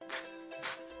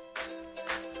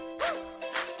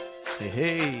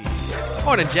Hey.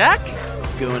 Morning, Jack.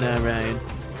 What's going on, Ryan?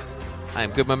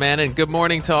 I'm good, my man, and good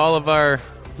morning to all of our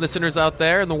listeners out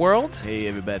there in the world. Hey,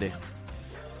 everybody.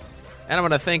 And I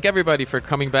want to thank everybody for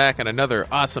coming back on another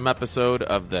awesome episode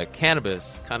of the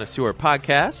Cannabis Connoisseur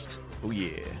Podcast. Oh,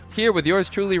 yeah. Here with yours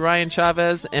truly, Ryan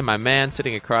Chavez, and my man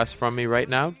sitting across from me right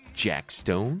now, Jack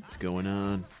Stone. What's going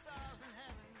on?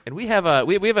 And we have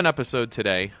an episode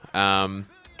today,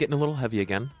 getting a little heavy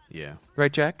again. Yeah.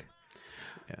 Right, Jack?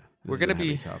 Yeah. We're going to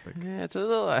be topic. Yeah, it's a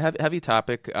little heavy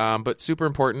topic, but super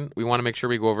important. We want to make sure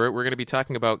we go over it. We're going to be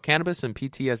talking about cannabis and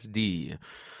PTSD.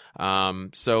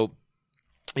 So,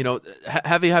 you know,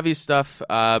 heavy stuff.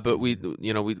 But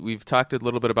we've talked a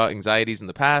little bit about anxieties in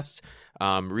the past,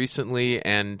 recently,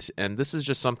 and this is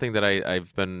just something that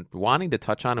I've been wanting to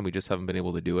touch on, and we just haven't been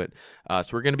able to do it. So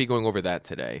we're going to be going over that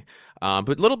today. But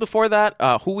a little before that,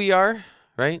 who we are,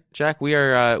 right, Jack? We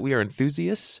are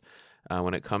enthusiasts.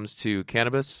 When it comes to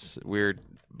cannabis, we're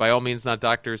by all means not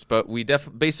doctors, but we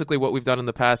basically what we've done in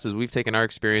the past is we've taken our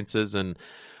experiences and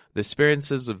the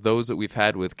experiences of those that we've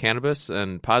had with cannabis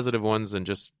and positive ones and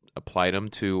just applied them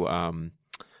to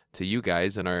you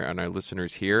guys and our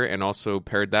listeners here, and also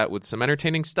paired that with some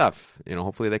entertaining stuff. You know,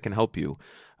 hopefully that can help you.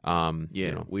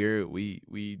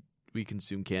 We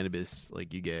consume cannabis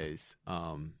like you guys.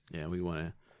 We want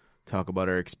to talk about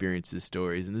our experiences,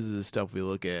 stories, and this is the stuff we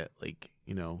look at. Like,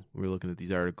 you know, we're looking at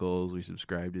these articles, we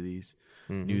subscribe to these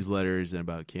newsletters and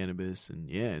about cannabis, and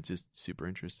it's just super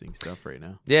interesting stuff right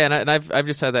now. Yeah, and I've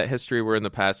just had that history where in the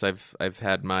past I've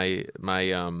had my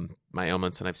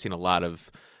ailments, and I've seen a lot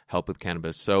of help with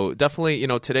cannabis. So definitely, you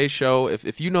know, today's show,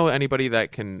 if you know anybody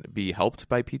that can be helped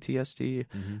by PTSD,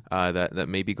 that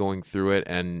may be going through it,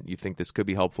 and you think this could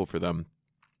be helpful for them,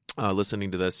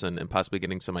 listening to this and possibly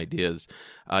getting some ideas,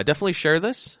 definitely share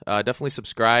this. Definitely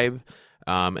subscribe,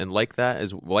 and like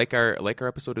our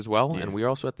episode as well. Yeah. And we are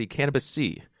also at the Cannabis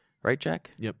C, right,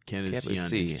 Jack? Yep, Cannabis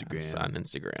C on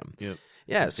Instagram. Yep.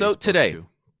 Yeah. And so Facebook today, too.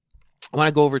 I want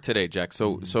to go over today, Jack.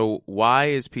 So why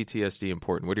is PTSD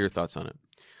important? What are your thoughts on it?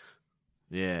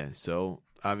 Yeah. So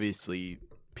obviously,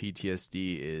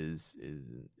 PTSD is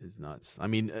nuts. I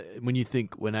mean,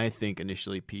 when I think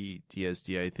initially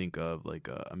PTSD, I think of like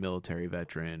a military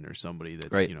veteran or somebody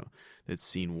that's right. You know, that's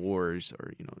seen wars,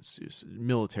 or you know, it's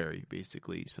military,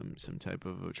 basically some type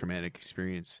of a traumatic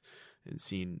experience and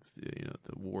seen, you know,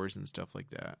 the wars and stuff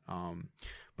like that.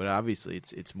 But obviously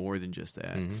it's more than just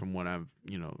that. From what I've,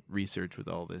 you know, researched with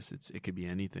all this, it could be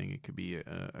anything. It could be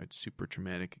a super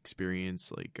traumatic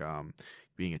experience, like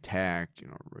being attacked, you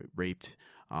know, raped,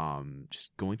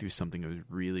 just going through something that was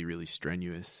really, really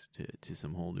strenuous to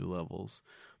some whole new levels.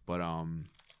 But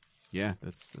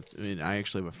that's I mean, I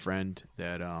actually have a friend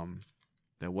that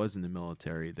was in the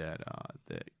military that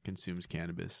consumes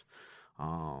cannabis.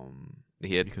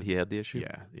 He had the issue.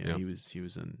 Yeah. He was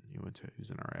in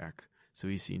Iraq, so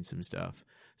he's seen some stuff.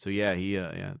 So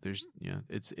it's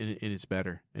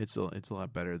better. It's a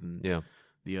lot better than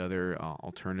the other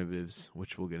alternatives,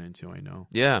 which we'll get into. I know.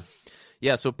 Yeah.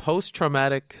 So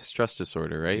post-traumatic stress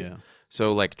disorder, right? Yeah.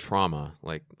 So like trauma,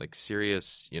 like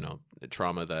serious, you know,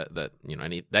 trauma that you know,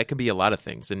 that can be a lot of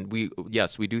things. And we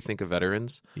do think of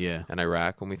veterans, in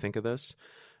Iraq when we think of this.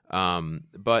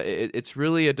 But it's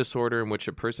really a disorder in which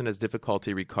a person has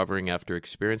difficulty recovering after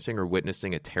experiencing or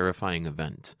witnessing a terrifying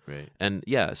event. Right. And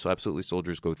so absolutely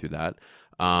soldiers go through that.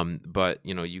 But,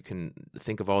 you know, you can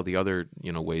think of all the other,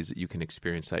 you know, ways that you can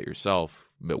experience that yourself,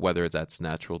 but whether that's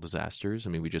natural disasters.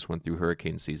 I mean, we just went through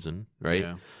hurricane season, right?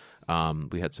 Yeah.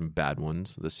 We had some bad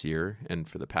ones this year and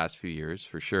for the past few years,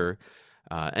 for sure.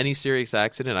 Any serious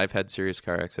accident, I've had serious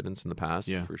car accidents in the past,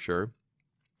 for sure.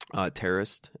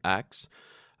 Terrorist acts.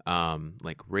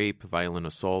 Like rape, violent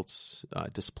assaults,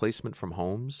 displacement from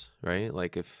homes, right?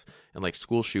 Like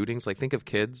school shootings, like think of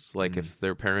kids, like if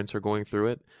their parents are going through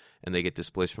it and they get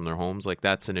displaced from their homes, like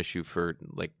that's an issue for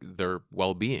like their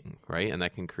well-being, right? And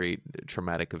that can create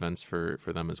traumatic events for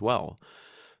them as well.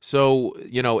 So,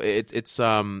 you know, it's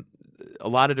a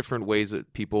lot of different ways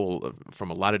that people from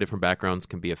a lot of different backgrounds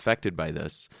can be affected by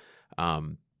this.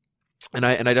 And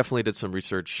I definitely did some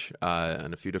research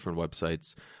on a few different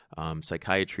websites,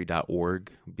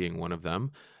 psychiatry.org being one of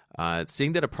them,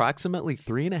 seeing that approximately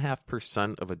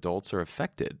 3.5% of adults are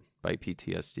affected by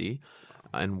PTSD,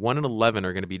 and 1 in 11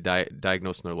 are going to be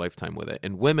diagnosed in their lifetime with it.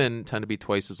 And women tend to be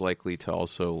twice as likely to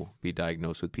also be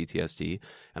diagnosed with PTSD,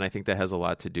 and I think that has a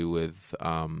lot to do with,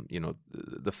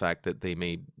 the fact that they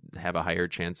may have a higher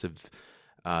chance of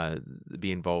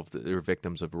be involved or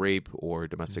victims of rape or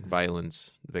domestic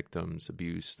violence, victims,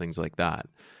 abuse, things like that.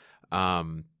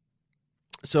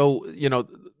 So, you know,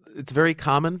 it's very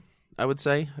common I would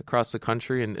say, across the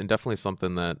country, and definitely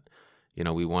something that, you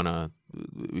know, we want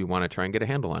to try and get a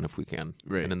handle on if we can,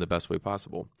 right, and in the best way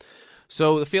possible.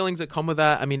 So the feelings that come with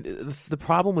that, I mean, the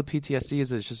problem with PTSD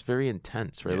is it's just very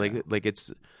intense, right? Yeah. Like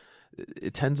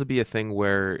it tends to be a thing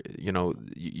where, you know,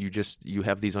 you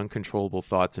have these uncontrollable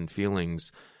thoughts and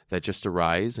feelings that just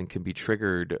arise and can be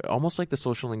triggered, almost like the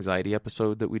social anxiety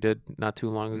episode that we did not too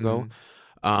long ago.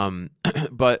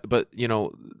 But you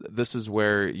know, this is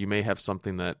where you may have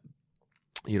something that,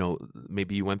 you know,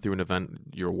 maybe you went through an event,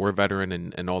 you're a war veteran,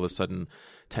 and all of a sudden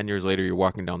 10 years later you're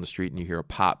walking down the street and you hear a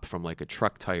pop from like a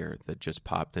truck tire that just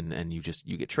popped, and you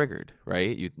get triggered,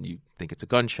 right? You think it's a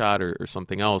gunshot or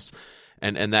something else.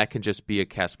 And that can just be a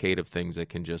cascade of things that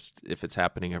can just, if it's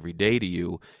happening every day to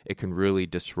you, it can really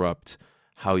disrupt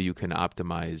how you can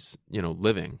optimize, you know,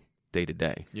 living day to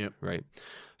day. Yep. Right.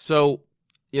 So,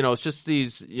 you know, it's just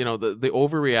these, you know, the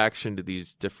overreaction to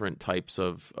these different types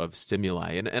of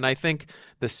stimuli. And I think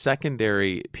the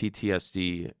secondary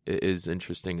PTSD is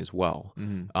interesting as well.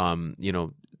 You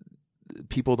know,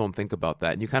 people don't think about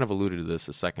that. And you kind of alluded to this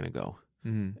a second ago.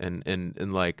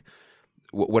 And like,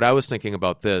 what I was thinking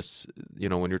about this, you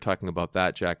know, when you're talking about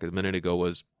that, Jack, a minute ago,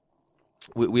 was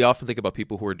we often think about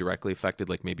people who are directly affected,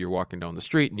 like maybe you're walking down the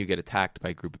street and you get attacked by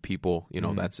a group of people. You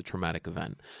know, that's a traumatic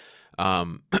event.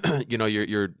 You know,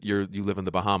 you live in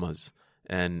the Bahamas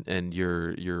and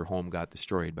your home got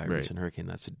destroyed by a recent hurricane.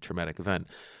 That's a traumatic event.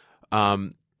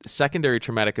 Secondary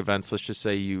traumatic events, let's just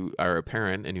say you are a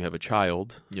parent and you have a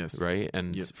child, right?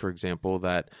 And for example,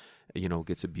 that, you know,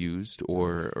 gets abused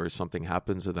or something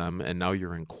happens to them, and now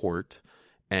you're in court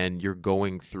and you're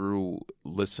going through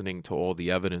listening to all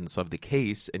the evidence of the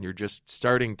case, and you're just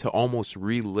starting to almost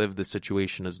relive the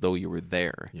situation as though you were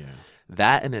there. Yeah.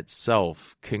 That in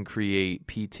itself can create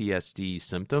PTSD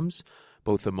symptoms,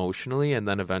 both emotionally and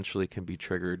then eventually can be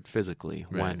triggered physically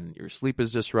when your sleep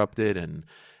is disrupted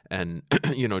and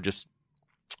you know, just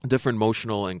different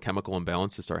emotional and chemical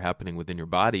imbalances start happening within your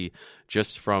body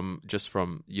just from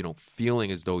you know, feeling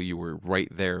as though you were right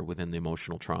there within the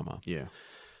emotional trauma. Yeah.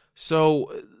 So,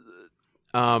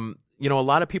 you know, a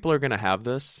lot of people are going to have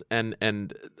this, and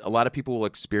a lot of people will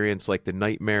experience like the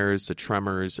nightmares, the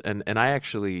tremors, and I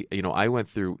actually, you know, I went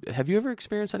through. Have you ever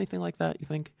experienced anything like that? You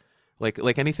think,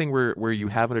 like anything where you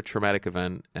have a traumatic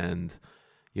event, and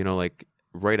you know, like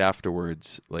right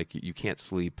afterwards, like you can't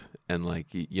sleep, and like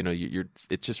you know,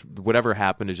 it's just whatever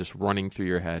happened is just running through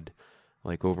your head,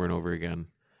 like over and over again.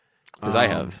 Because I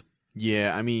have.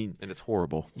 Yeah, I mean, and it's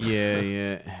horrible.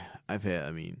 Yeah. I've had.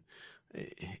 I mean,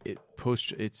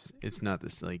 it's not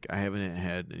this, like, I haven't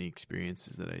had any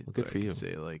experiences that I good for you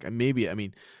say, like, maybe, I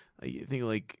mean, I think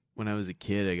like when I was a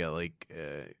kid, I got like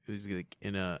it was like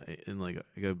it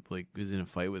was in a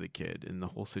fight with a kid, and the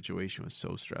whole situation was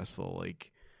so stressful,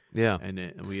 like. Yeah, and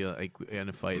we got in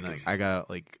a fight, and like I got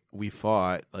like we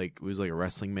fought, like it was like a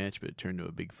wrestling match, but it turned to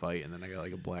a big fight, and then I got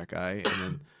like a black eye, and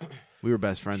then we were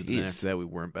best friends. But then after that, we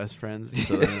weren't best friends.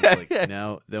 So then, like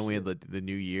then we had the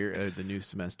new year, the new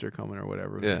semester coming or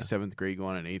whatever. It was like 7th grade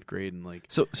going on 8th grade, and like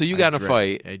so you got in a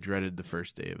fight. I dreaded the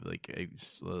first day of like I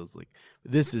was like,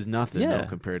 this is nothing though,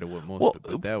 compared to what most.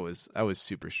 But I was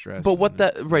super stressed. But what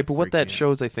that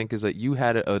shows, I think, is that you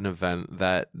had an event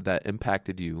that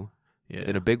impacted you. Yeah.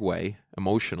 In a big way,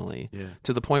 emotionally,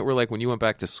 to the point where, like, when you went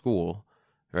back to school,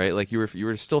 right, like you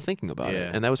were still thinking about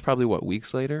it, and that was probably what,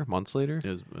 weeks later, months later.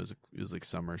 It was like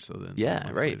summer, so then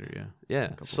right, later,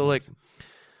 so like,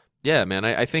 yeah, man,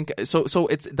 I think so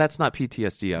that's not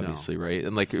PTSD, obviously, right,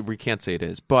 and like we can't say it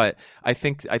is, but I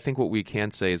think what we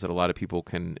can say is that a lot of people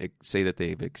can say that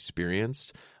they've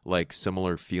experienced like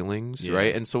similar feelings,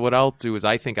 right? And so what I'll do is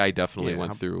I think I definitely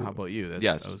went through. How about you?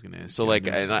 Yes, I was going to ask. So like,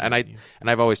 and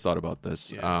I've always thought about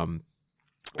this. And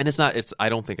I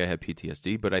don't think I had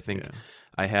PTSD, but I think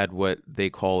I had what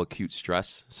they call acute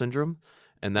stress syndrome,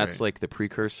 and that's like the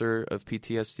precursor of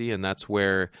PTSD, and that's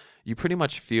where you pretty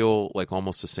much feel like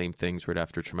almost the same things right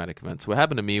after traumatic events. What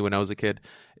happened to me when I was a kid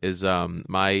is went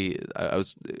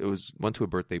to a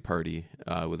birthday party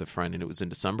with a friend, and it was in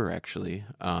December actually.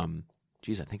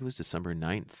 I think it was December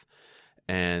 9th.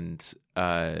 And,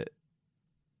 I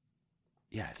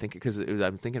think because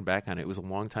I'm thinking back on it. It was a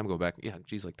long time ago back. Yeah,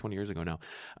 like 20 years ago now.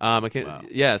 I can't. Wow.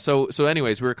 Yeah. So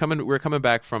anyways, we were coming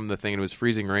back from the thing, and it was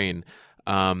freezing rain.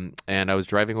 And I was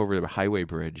driving over the highway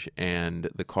bridge, and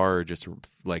the car just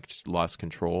lost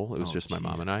control. It was just my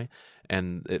mom and I,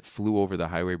 and it flew over the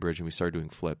highway bridge, and we started doing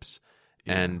flips.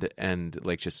 Yeah. And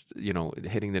like just, you know,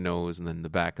 hitting the nose, and then the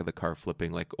back of the car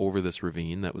flipping like over this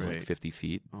ravine that was like 50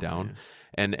 feet down.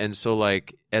 Man. And so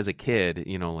like as a kid,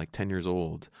 you know, like 10 years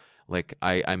old, Like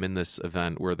I'm in this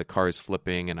event where the car is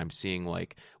flipping and I'm seeing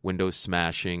like windows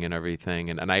smashing and everything.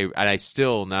 And I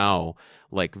still now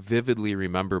like vividly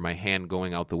remember my hand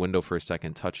going out the window for a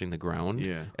second, touching the ground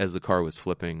as the car was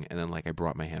flipping. And then like I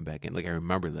brought my hand back in. Like I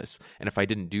remember this. And if I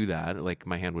didn't do that, like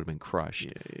my hand would have been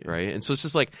crushed. Right. And so it's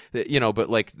just like, but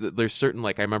like there's certain,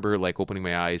 like I remember like opening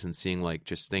my eyes and seeing like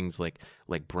just things like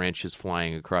branches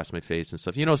flying across my face and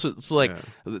stuff, so like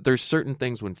there's certain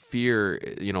things when fear,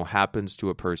 happens to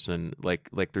a person, like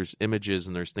there's images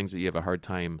and there's things that you have a hard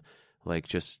time like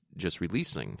just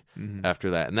releasing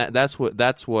after that. And that's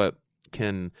what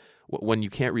can, when you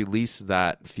can't release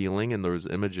that feeling and those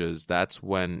images, that's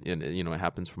when, it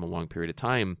happens from a long period of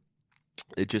time,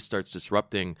 it just starts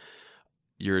disrupting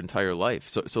your entire life.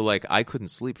 So like I couldn't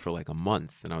sleep for like a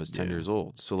month and I was 10 years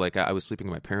old. So like I was sleeping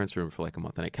in my parents' room for like a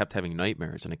month and I kept having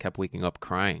nightmares and I kept waking up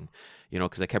crying,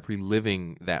 because I kept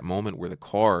reliving that moment where the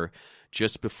car,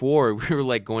 just before we were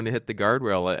like going to hit the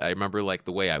guardrail, I remember like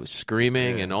the way I was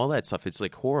screaming and all that stuff. It's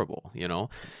like horrible,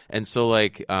 And so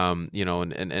like,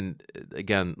 and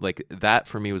again, like that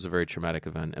for me was a very traumatic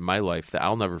event in my life that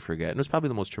I'll never forget. And it was probably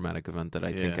the most traumatic event that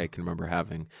I think I can remember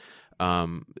having.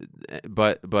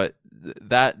 But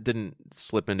that didn't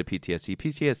slip into PTSD.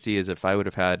 PTSD is if I would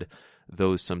have had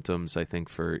those symptoms, I think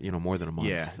for, more than a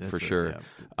month, for sure.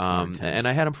 And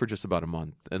I had them for just about a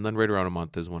month. And then right around a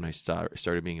month is when I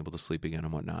started being able to sleep again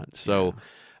and whatnot. So,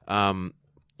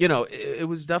 it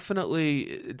was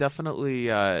definitely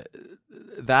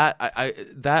that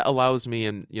that allows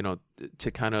me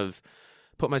to kind of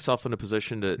put myself in a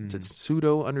position to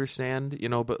pseudo understand,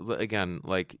 but again,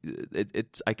 like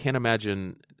it's I can't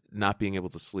imagine not being able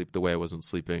to sleep the way I wasn't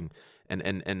sleeping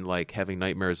and like having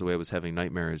nightmares the way I was having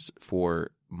nightmares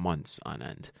for months on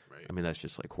end. Right. I mean, that's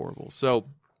just like horrible. So,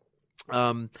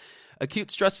 acute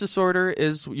stress disorder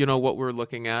is, what we're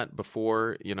looking at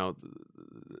before, you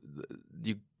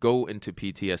go into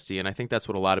PTSD. And I think that's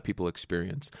what a lot of people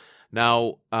experience.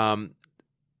 Now,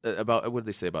 about, what did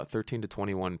they say? About 13 to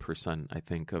 21%, I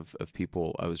think, of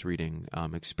people I was reading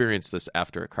experience this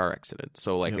after a car accident.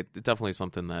 So, like, it's definitely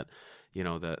something that,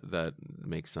 that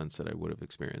makes sense that I would have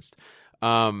experienced.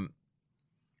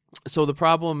 So the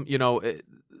problem,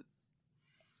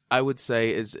 I would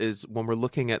say is when we're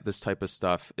looking at this type of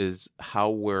stuff is how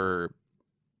we're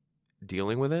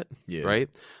dealing with it, right?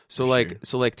 So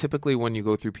like typically when you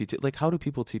go through PT, like how do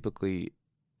people typically?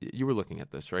 You were looking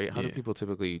at this, right? How do people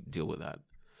typically deal with that?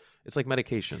 It's like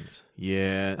medications.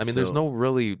 Yeah. I mean, there's no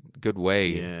really good way.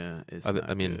 Yeah. It's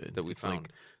not good. That we it's found. Like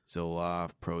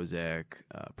Zoloft, Prozac.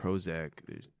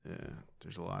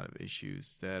 There's a lot of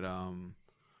issues that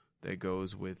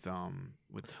goes with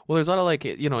Well, there's a lot of like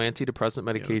antidepressant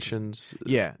medications.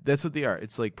 Yeah, that's what they are.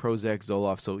 It's like Prozac,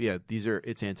 Zoloft. So yeah,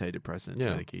 it's antidepressant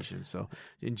medications. So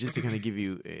and just to kind of give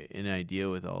you an idea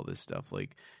with all this stuff,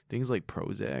 like things like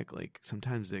Prozac, like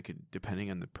sometimes they could,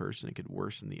 depending on the person, it could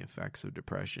worsen the effects of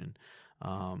depression.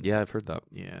 I've heard that.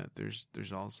 Yeah, there's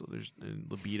also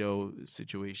libido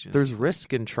situations. There's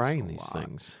risk in trying these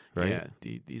things, right?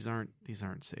 Yeah, these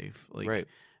aren't safe. Like, right.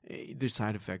 Their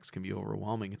side effects can be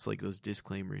overwhelming. It's like those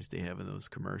disclaimers they have in those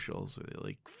commercials where they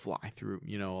like fly through,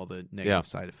 all the negative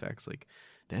side effects. Like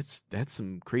that's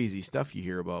some crazy stuff you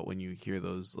hear about when you hear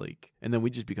those, like, and then we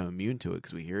just become immune to it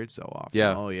because we hear it so often.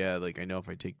 Yeah. Oh yeah, like I know if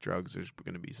I take drugs, there's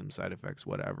going to be some side effects,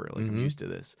 whatever. Like I'm used to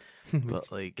this,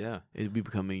 but like we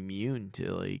become immune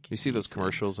to like. You see those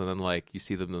commercials, and then like you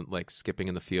see them like skipping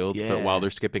in the fields, but while they're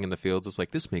skipping in the fields, it's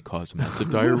like this may cause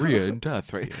massive diarrhea and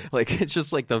death, right? Like it's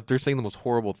just like they're saying the most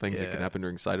horrible things that can happen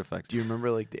during side effects. Do you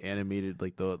remember like the animated,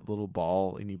 like the little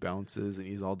ball and he bounces and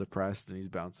he's all depressed and he's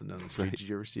bouncing down the street? Right. Did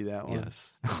you ever see that one?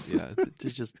 Yes. Yeah,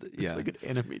 it's just it's like an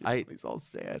animated. He's all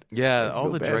sad. Yeah,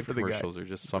 all the drug commercials are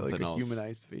just something like a else.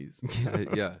 Humanized face.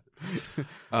 Yeah.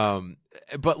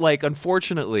 But like,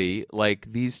 unfortunately,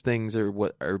 like these things are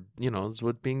what are is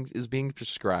what is being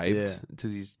prescribed to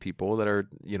these people that are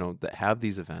that have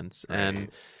these events, right.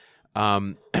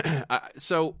 And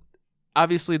so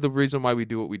obviously the reason why we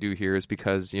do what we do here is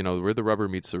because where the rubber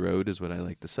meets the road is what I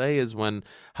like to say is when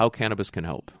how cannabis can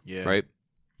help. Yeah. Right.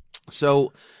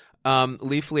 So.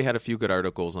 Leafly had a few good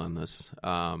articles on this,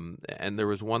 and there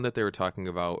was one that they were talking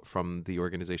about from the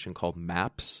organization called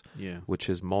MAPS, which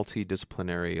is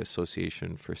Multidisciplinary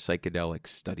Association for Psychedelic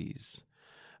Studies.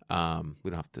 We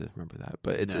don't have to remember that,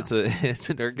 but it's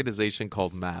an organization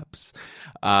called MAPS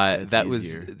that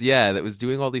was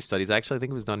doing all these studies. Actually, I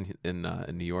think it was done in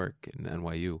New York, in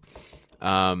NYU,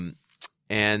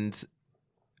 and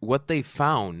what they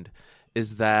found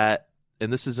is that.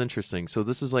 And this is interesting. So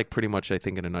this is like pretty much, I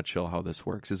think, in a nutshell, how this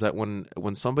works is that when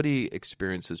somebody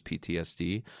experiences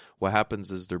PTSD, what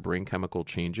happens is their brain chemical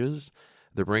changes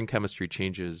the brain chemistry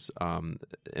changes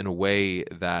in a way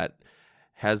that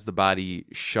has the body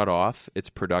shut off its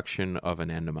production of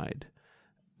anandamide.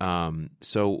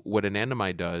 So what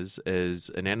anandamide does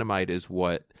is, anandamide is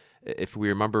what, if we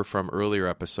remember from earlier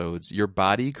episodes, your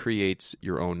body creates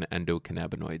your own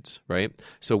endocannabinoids, right?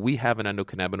 So we have an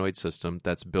endocannabinoid system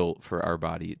that's built for our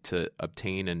body to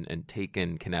obtain and take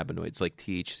in cannabinoids like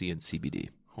THC and CBD.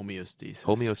 Homeostasis.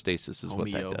 Homeostasis is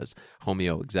what that does.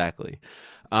 Homeo, exactly.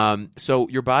 So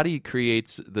your body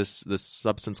creates this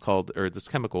substance called, or this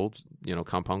chemical,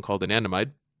 compound called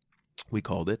anandamide, we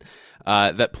called it,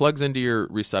 that plugs into your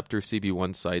receptor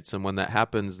CB1 sites. And when that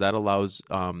happens, that allows,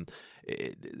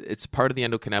 it's part of the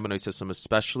endocannabinoid system,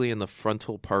 especially in the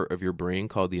frontal part of your brain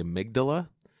called the amygdala.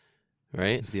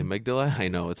 Right? The amygdala? I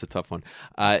know, it's a tough one.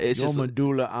 It's Your just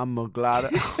medulla oblongata.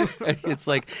 It's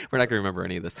like, we're not going to remember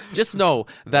any of this. Just know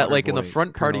that like in the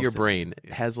front part of your brain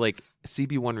has like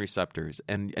CB1 receptors,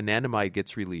 and anandamide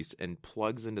gets released and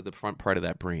plugs into the front part of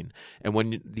that brain. And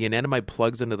when the anandamide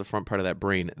plugs into the front part of that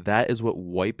brain, that is what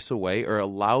wipes away or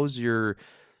allows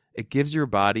it gives your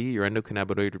body, your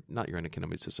endocannabinoid, not your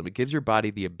endocannabinoid system, it gives your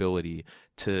body the ability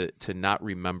to not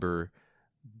remember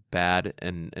bad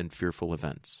and fearful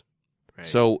events. Right.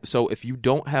 So if you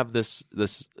don't have this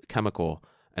chemical,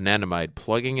 anandamide,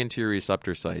 plugging into your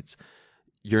receptor sites,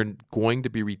 you're going to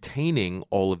be retaining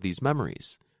all of these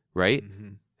memories, right?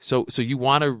 Mm-hmm. So you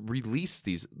want to release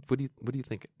these. What do you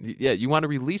think? Yeah, you want to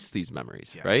release these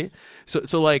memories, yes. Right? So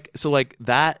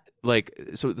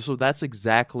that's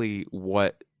exactly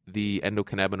what the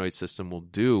endocannabinoid system will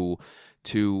do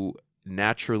to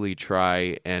naturally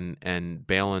try and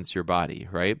balance your body,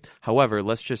 right? However,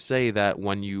 let's just say that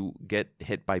when you get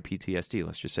hit by PTSD,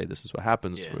 let's just say this is what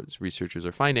happens, what researchers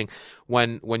are finding,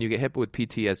 when you get hit with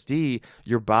PTSD,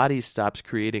 your body stops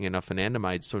creating enough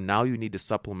anandamide, so now you need to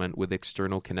supplement with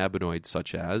external cannabinoids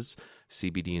such as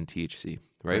CBD and THC,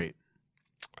 right?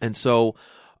 And so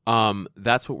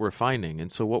that's what we're finding.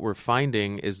 And so what we're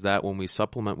finding is that when we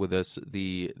supplement with this,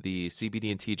 the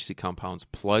CBD and THC compounds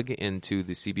plug into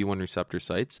the CB1 receptor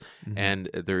sites, mm-hmm. and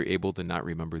they're able to not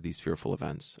remember these fearful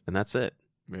events. And that's it.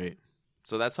 Right.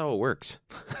 So that's how it works.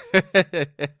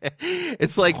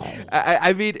 It's like,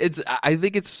 I mean,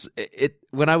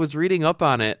 when I was reading up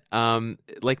on it,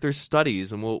 like there's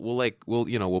studies, and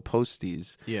we'll post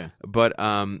these. Yeah. But,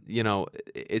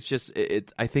 it's just,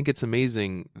 I think it's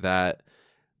amazing that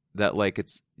like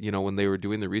it's, when they were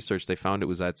doing the research, they found it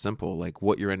was that simple, like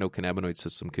what your endocannabinoid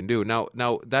system can do. Now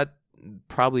that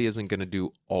probably isn't going to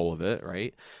do all of it,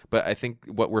 right? But I think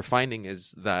what we're finding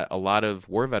is that a lot of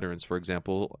war veterans, for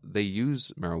example, they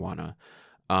use marijuana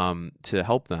to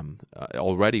help them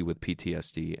already with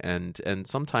PTSD. And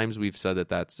sometimes we've said that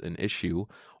that's an issue,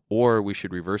 or we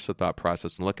should reverse the thought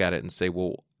process and look at it and say,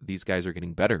 well, these guys are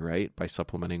getting better, right, by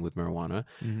supplementing with marijuana.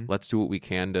 Mm-hmm. Let's do what we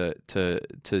can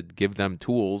to give them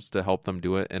tools to help them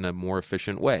do it in a more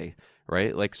efficient way,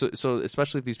 right? Like so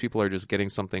especially if these people are just getting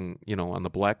something, on the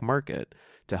black market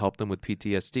to help them with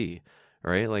PTSD,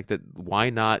 right? Like that, why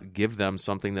not give them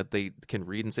something that they can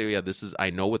read and say, oh, yeah,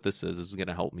 I know what this is going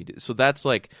to help me do. So that's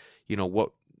like,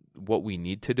 what we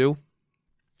need to do.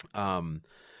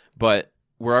 But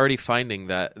we're already finding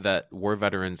that war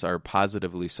veterans are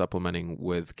positively supplementing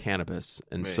with cannabis.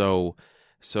 And right.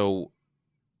 So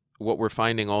what we're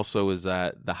finding also is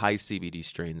that the high CBD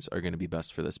strains are going to be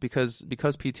best for this because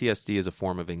PTSD is a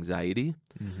form of anxiety.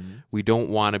 Mm-hmm. We don't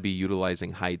want to be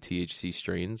utilizing high THC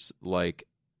strains. Like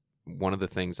one of the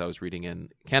things I was reading in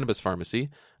Cannabis Pharmacy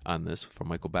on this from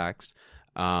Michael Bax,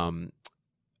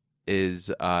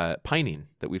 is pinene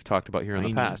that we've talked about here in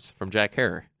the past from Jack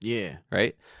Hare. Yeah.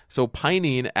 Right? So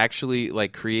pinene actually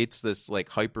like creates this like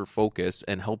hyper focus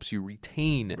and helps you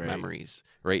retain memories,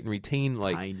 right? And retain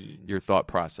like your thought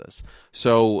process.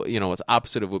 So, it's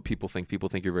opposite of what people think. People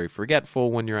think you're very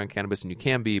forgetful when you're on cannabis, and you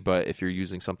can be, but if you're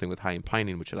using something with high in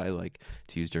pinene, which I like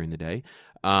to use during the day,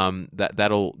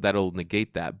 that'll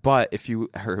negate that. But if you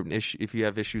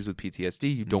have issues with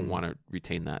PTSD, you don't want to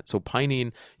retain that. So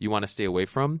pinene you want to stay away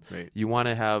from. Right. You want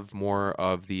to have more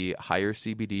of the higher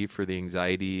CBD for the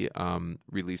anxiety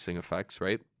releasing effects,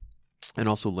 right? And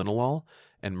also linalool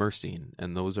and myrcene,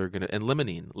 and those are and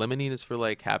limonene. Limonene is for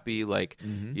like happy, like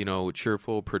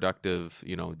cheerful, productive,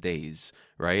 days,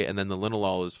 right? And then the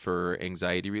linalool is for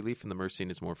anxiety relief, and the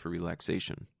myrcene is more for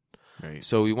relaxation. Right.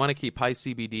 So we want to keep high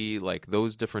CBD, like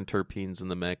those different terpenes in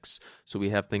the mix. So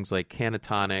we have things like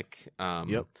Cannatonic,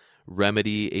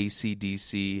 Remedy,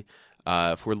 ACDC.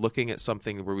 If we're looking at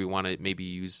something where we want to maybe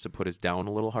use to put us down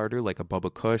a little harder, like a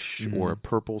Bubba Kush or a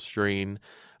purple strain,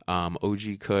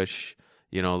 OG Kush,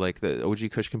 You know, like the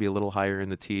OG Kush can be a little higher in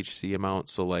the THC amount,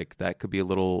 so like that could be a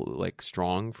little like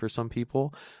strong for some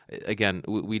people. Again,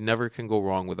 we never can go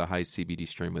wrong with a high CBD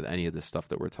strain with any of the stuff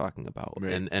that we're talking about.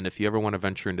 Right. And if you ever want to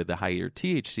venture into the higher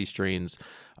THC strains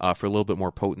for a little bit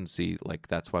more potency, like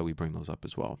that's why we bring those up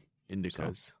as well.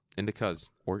 Indicas.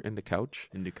 Indicas or Indicouch.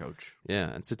 Indicouch. Yeah,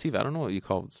 and sativa. I don't know what you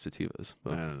call sativas.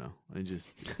 But. I don't know.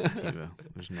 It's sativa.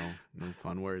 There's no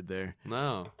fun word there.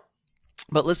 No.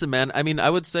 But listen, man, I mean, I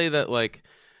would say that, like,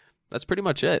 that's pretty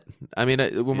much it. I mean,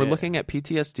 when we're looking at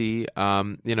PTSD,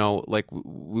 you know, like,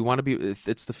 we want to be,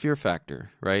 it's the fear factor,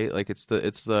 right? Like, it's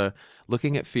the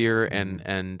looking at fear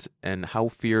and how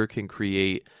fear can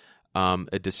create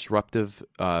a disruptive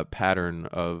pattern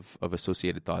of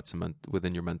associated thoughts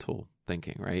within your mental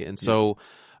thinking, right? And so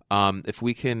if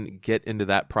we can get into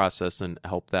that process and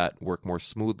help that work more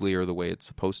smoothly or the way it's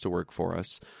supposed to work for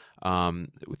us,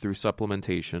 through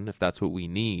supplementation, if that's what we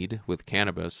need with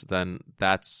cannabis, then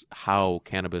that's how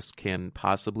cannabis can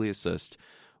possibly assist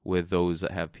with those that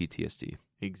have PTSD.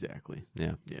 Exactly.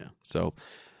 Yeah. Yeah. So,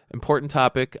 important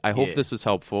topic. I hope this was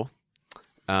helpful.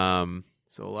 So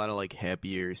a lot of like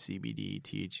happier CBD,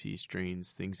 THC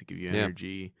strains, things that give you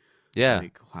energy. Yeah.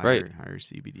 Like higher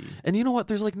CBD. And you know what?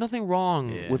 There's like nothing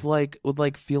wrong with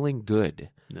feeling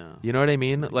good. No. You know what I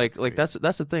mean? Like that's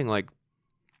the thing. Like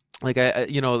I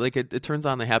you know, like it turns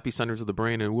on the happy centers of the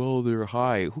brain, and well, they're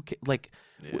high.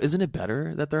 Isn't it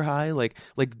better that they're high? Like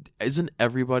isn't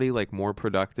everybody like more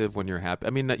productive when you're happy?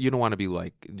 I mean, you don't want to be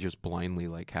like just blindly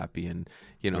like happy and,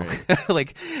 you know,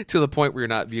 like to the point where you're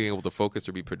not being able to focus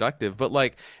or be productive. But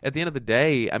like at the end of the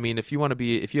day, I mean, if you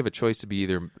have a choice to be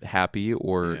either happy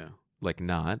or like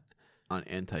not on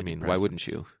antidepressants. I mean, why wouldn't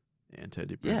you?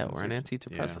 Antidepressants. Yeah, or on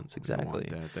antidepressants.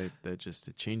 Exactly. That just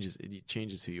it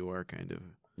changes who you are, kind of.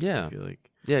 Yeah. I feel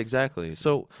like. Yeah, exactly.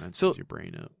 So your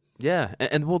brain up. Yeah,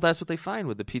 and well, that's what they find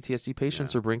with the PTSD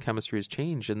patients. Their brain chemistry has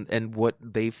changed, and what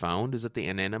they found is that the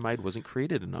anandamide wasn't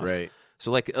created enough. Right.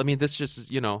 So, like, I mean, this just,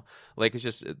 you know, like, it's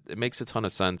just, it makes a ton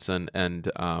of sense, and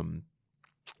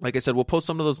like I said, we'll post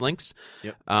some of those links.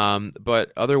 Yep.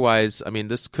 But otherwise, I mean,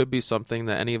 this could be something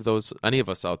that any of us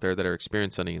out there that are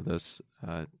experiencing any of this,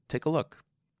 take a look.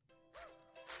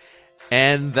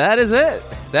 And that is it.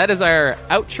 That is our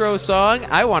outro song.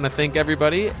 I want to thank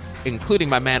everybody, including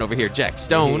my man over here, Jack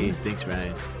Stone. Hey, thanks,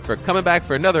 Ryan. For coming back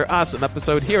for another awesome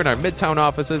episode here in our Midtown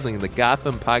offices in the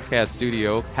Gotham Podcast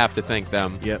Studio. Have to thank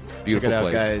them. Yep. Beautiful check it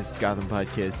out, place. guys.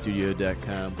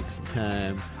 GothamPodcastStudio.com. Book some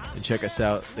time. And check us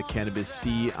out, The Cannabis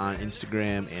C, on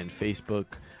Instagram and Facebook.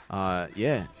 If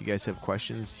you guys have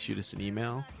questions, shoot us an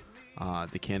email.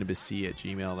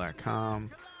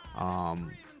 thecannabisc@gmail.com.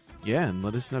 And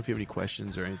let us know if you have any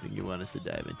questions or anything you want us to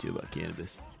dive into about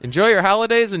cannabis. Enjoy your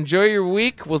holidays. Enjoy your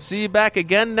week. We'll see you back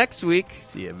again next week.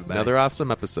 See you, everybody. Another awesome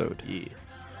episode. Yeah.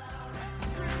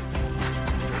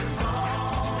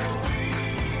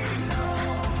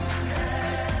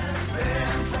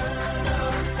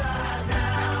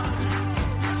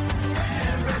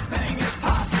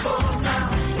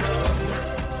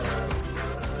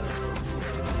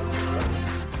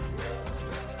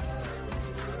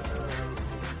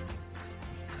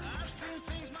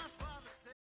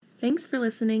 Thanks for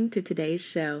listening to today's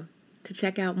show. To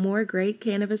check out more great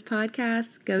cannabis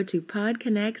podcasts, go to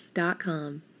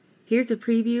podconnects.com. Here's a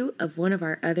preview of one of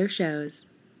our other shows.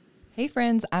 Hey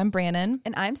friends, I'm Brannon.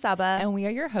 And I'm Saba. And we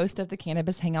are your host of the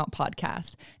Cannabis Hangout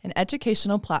podcast, an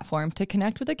educational platform to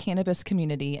connect with the cannabis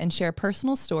community and share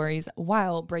personal stories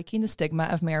while breaking the stigma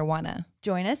of marijuana.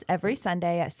 Join us every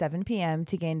Sunday at 7 p.m.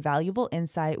 to gain valuable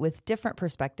insight with different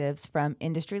perspectives from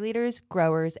industry leaders,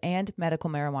 growers, and medical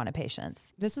marijuana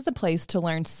patients. This is a place to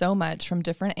learn so much from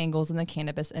different angles in the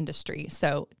cannabis industry.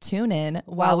 So tune in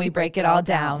while we break it all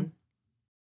down.